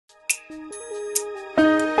Praise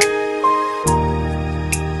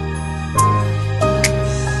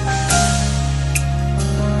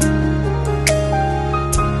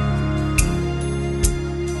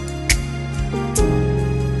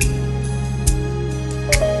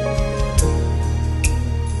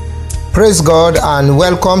God and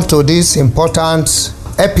welcome to this important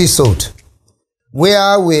episode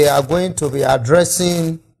where we are going to be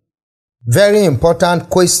addressing very important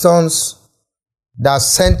questions that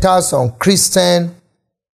centers on Christian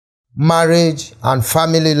marriage and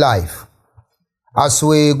family life. As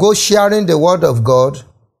we go sharing the word of God,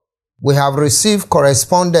 we have received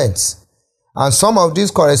correspondence, and some of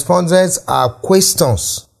these correspondence are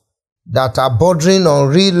questions that are bordering on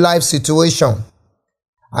real life situation.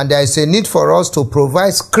 And there is a need for us to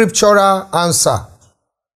provide scriptural answer,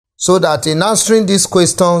 so that in answering these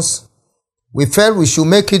questions, we felt we should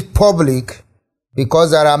make it public,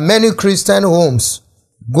 because there are many Christian homes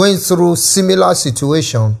going through similar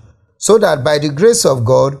situation, so that by the grace of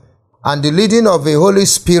God and the leading of the Holy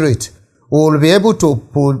Spirit, we will be able to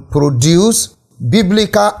produce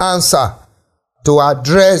biblical answer to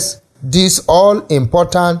address this all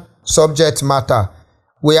important subject matter.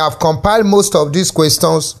 We have compiled most of these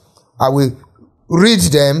questions. I will read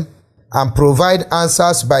them and provide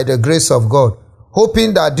answers by the grace of God,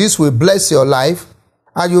 hoping that this will bless your life.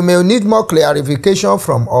 And you may need more clarification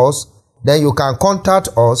from us, then you can contact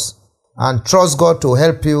us and trust God to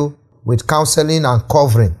help you with counseling and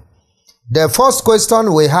covering. The first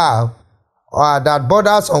question we have that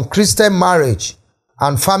borders on Christian marriage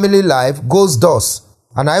and family life goes thus,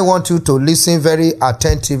 and I want you to listen very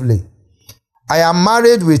attentively. I am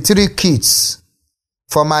married with 3 kids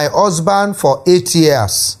for my husband for 8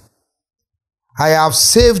 years. I have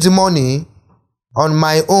saved money on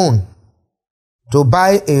my own to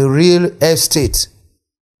buy a real estate.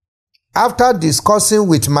 After discussing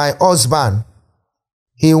with my husband,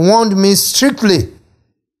 he warned me strictly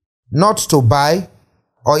not to buy,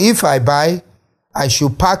 or if I buy, I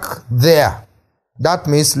should park there. That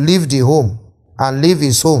means leave the home and leave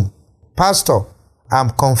his home. Pastor, I'm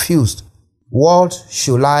confused. What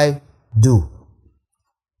should I do?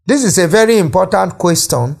 This is a very important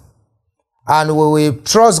question, and we will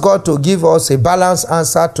trust God to give us a balanced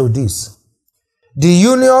answer to this. The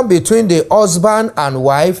union between the husband and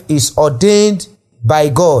wife is ordained by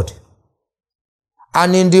God.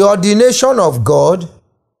 And in the ordination of God,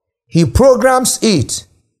 He programs it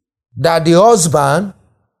that the husband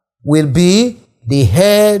will be the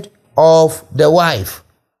head of the wife.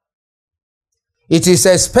 It is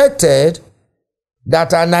expected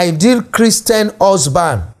that an ideal Christian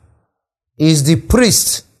husband is the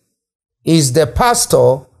priest, is the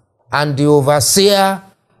pastor, and the overseer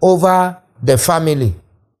over the family.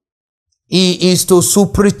 He is to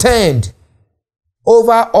superintend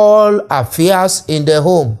over all affairs in the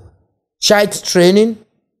home: child training,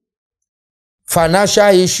 financial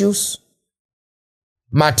issues,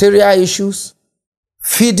 material issues,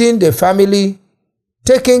 feeding the family,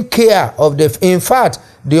 taking care of in fact,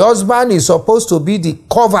 the husband is supposed to be the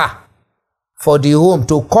cover for the home,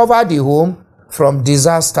 to cover the home from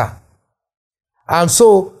disaster. And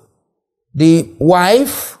so the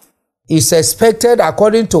wife is expected,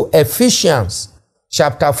 according to Ephesians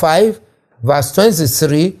chapter 5, verse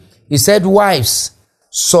 23, he said, "Wives,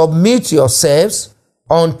 submit yourselves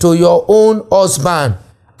unto your own husband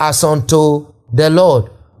as unto the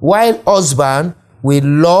Lord, while husbands will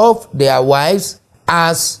love their wives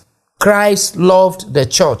as Christ loved the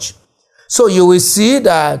church." So you will see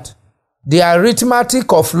that the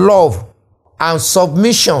arithmetic of love and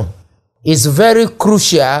submission is very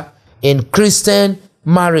crucial in Christian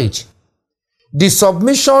marriage. The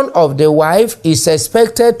submission of the wife is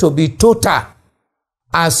expected to be total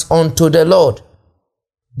as unto the Lord.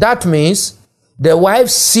 That means the wife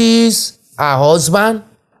sees her husband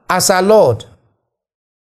as her Lord.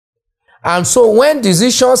 And so when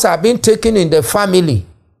decisions are being taken in the family,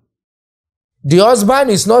 the husband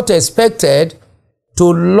is not expected to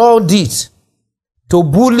lord it, to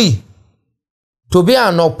bully, to be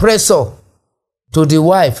an oppressor to the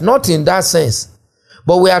wife. Not in that sense.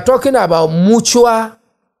 But we are talking about mutual,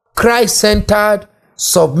 Christ-centered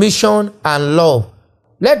submission and love.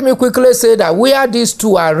 Let me quickly say that where these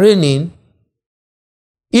two are reigning,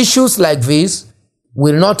 issues like this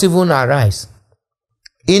will not even arise.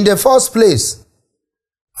 In the first place,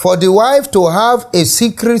 for the wife to have a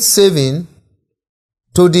secret saving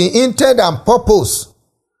to the intent and purpose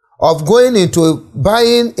of going into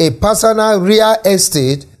buying a personal real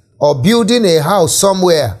estate or building a house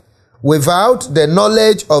somewhere without the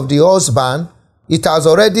knowledge of the husband, it has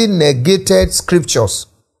already negated scriptures.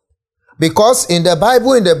 Because in the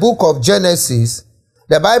Bible, in the book of Genesis,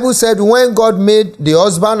 the Bible said when God made the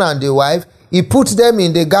husband and the wife, he put them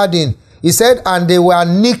in the garden. He said, and they were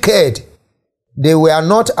naked. They were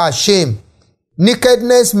not ashamed.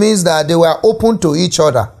 Nakedness means that they were open to each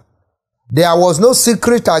other. There was no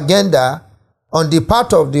secret agenda on the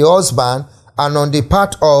part of the husband and on the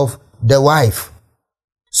part of the wife.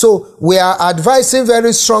 So we are advising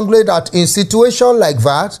very strongly that in situations like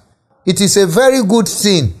that, it is a very good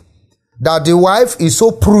thing that the wife is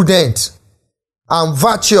so prudent and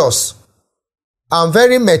virtuous and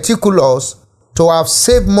very meticulous to have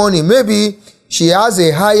saved money. Maybe she has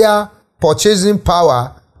a higher purchasing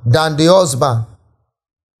power than the husband.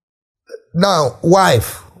 Now,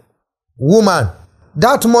 wife, woman,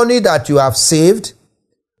 that money that you have saved,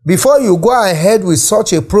 before you go ahead with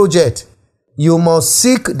such a project, you must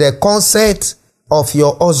seek the consent of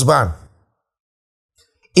your husband.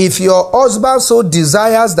 If your husband so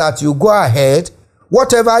desires that you go ahead,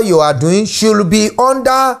 whatever you are doing should be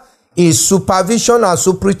under his supervision and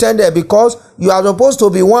superintendent, because you are supposed to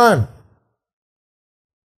be one.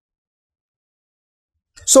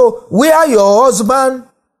 So where your husband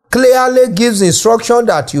clearly gives instruction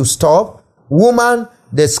that you stop, woman,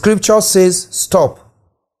 the scripture says stop.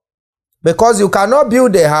 Because you cannot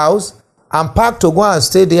build a house and pack to go and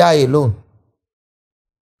stay there alone.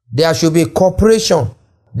 There should be cooperation.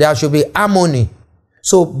 There should be harmony.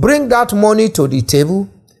 So bring that money to the table,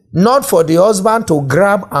 not for the husband to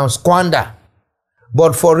grab and squander,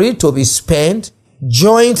 but for it to be spent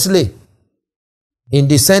jointly in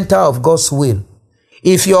the center of God's will.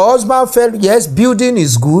 If your husband felt, yes, building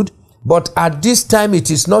is good, but at this time it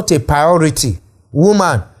is not a priority,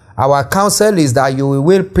 woman, our counsel is that you will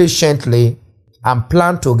wait patiently and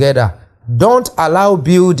plan together. Don't allow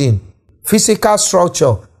building, physical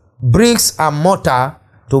structure, bricks and mortar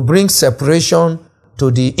to bring separation to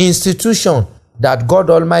the institution that God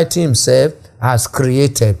Almighty Himself has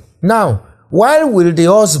created. Now, why will the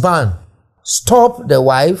husband stop the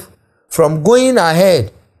wife from going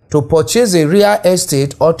ahead to purchase a real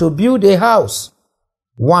estate or to build a house?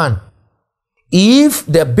 One, if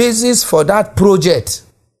the basis for that project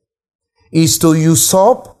is to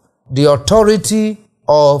usurp the authority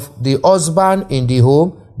of the husband in the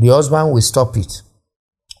home, the husband will stop it.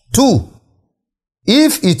 Two,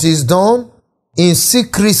 if it is done in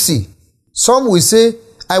secrecy, some will say,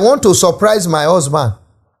 I want to surprise my husband.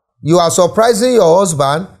 You are surprising your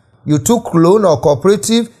husband. You took loan or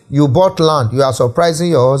cooperative, you bought land. You are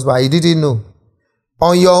surprising your husband. He didn't know.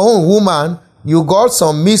 On your own, woman, you got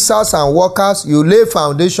some missiles and workers, you lay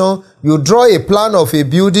foundation, you draw a plan of a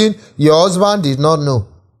building, your husband did not know.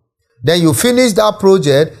 Then you finish that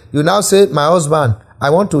project, you now say, my husband, I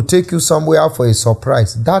want to take you somewhere for a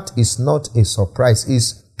surprise. That is not a surprise.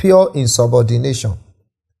 It's pure insubordination.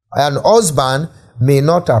 An husband may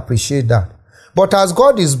not appreciate that. But as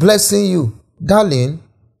God is blessing you, darling,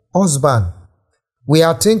 husband, we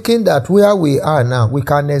are thinking that where we are now, we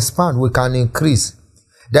can expand, we can increase.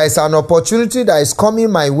 There is an opportunity that is coming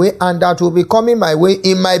my way, and that will be coming my way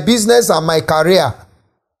in my business and my career.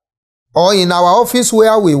 Or in our office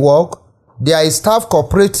where we work, there is staff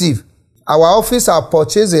cooperative. Our office have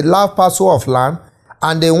purchased a large parcel of land,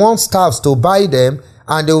 and they want staffs to buy them,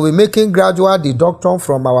 and they will be making gradual deduction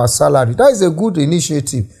from our salary. That is a good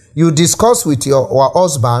initiative. You discuss with your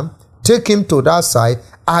husband, take him to that side,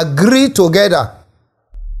 agree together.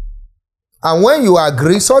 And when you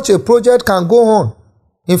agree, such a project can go on.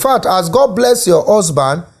 In fact, as God bless your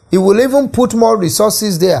husband, He will even put more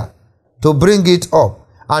resources there to bring it up.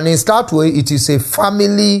 And in that way, it is a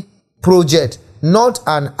family project, not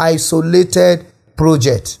an isolated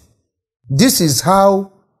project. This is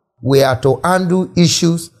how we are to handle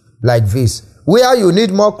issues like this. Where you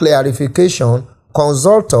need more clarification,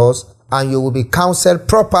 consult us and you will be counseled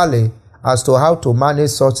properly as to how to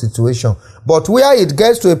manage such situation. But where it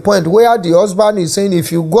gets to a point where the husband is saying,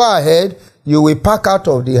 if you go ahead, you will pack out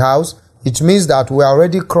of the house, it means that we are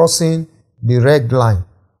already crossing the red line.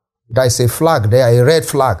 There is a flag there, a red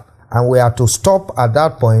flag, and we are to stop at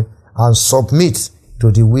that point and submit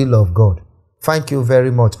to the will of God. Thank you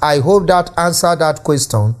very much. I hope that answered that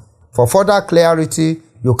question. For further clarity,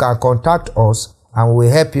 you can contact us and we'll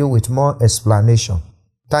help you with more explanation.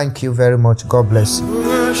 Thank you very much. God bless you.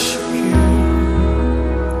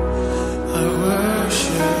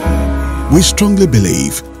 We strongly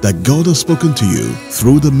believe that God has spoken to you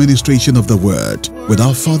through the ministration of the Word with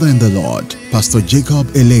our Father in the Lord, Pastor Jacob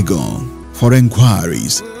ELEGUN. For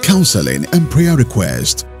inquiries, counseling and prayer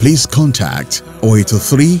requests, please contact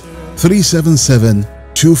 0803 377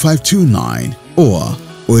 2529 or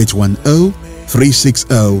 0810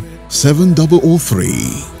 360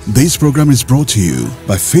 7003. This program is brought to you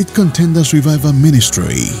by Faith Contenders Revival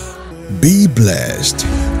Ministry. Be blessed.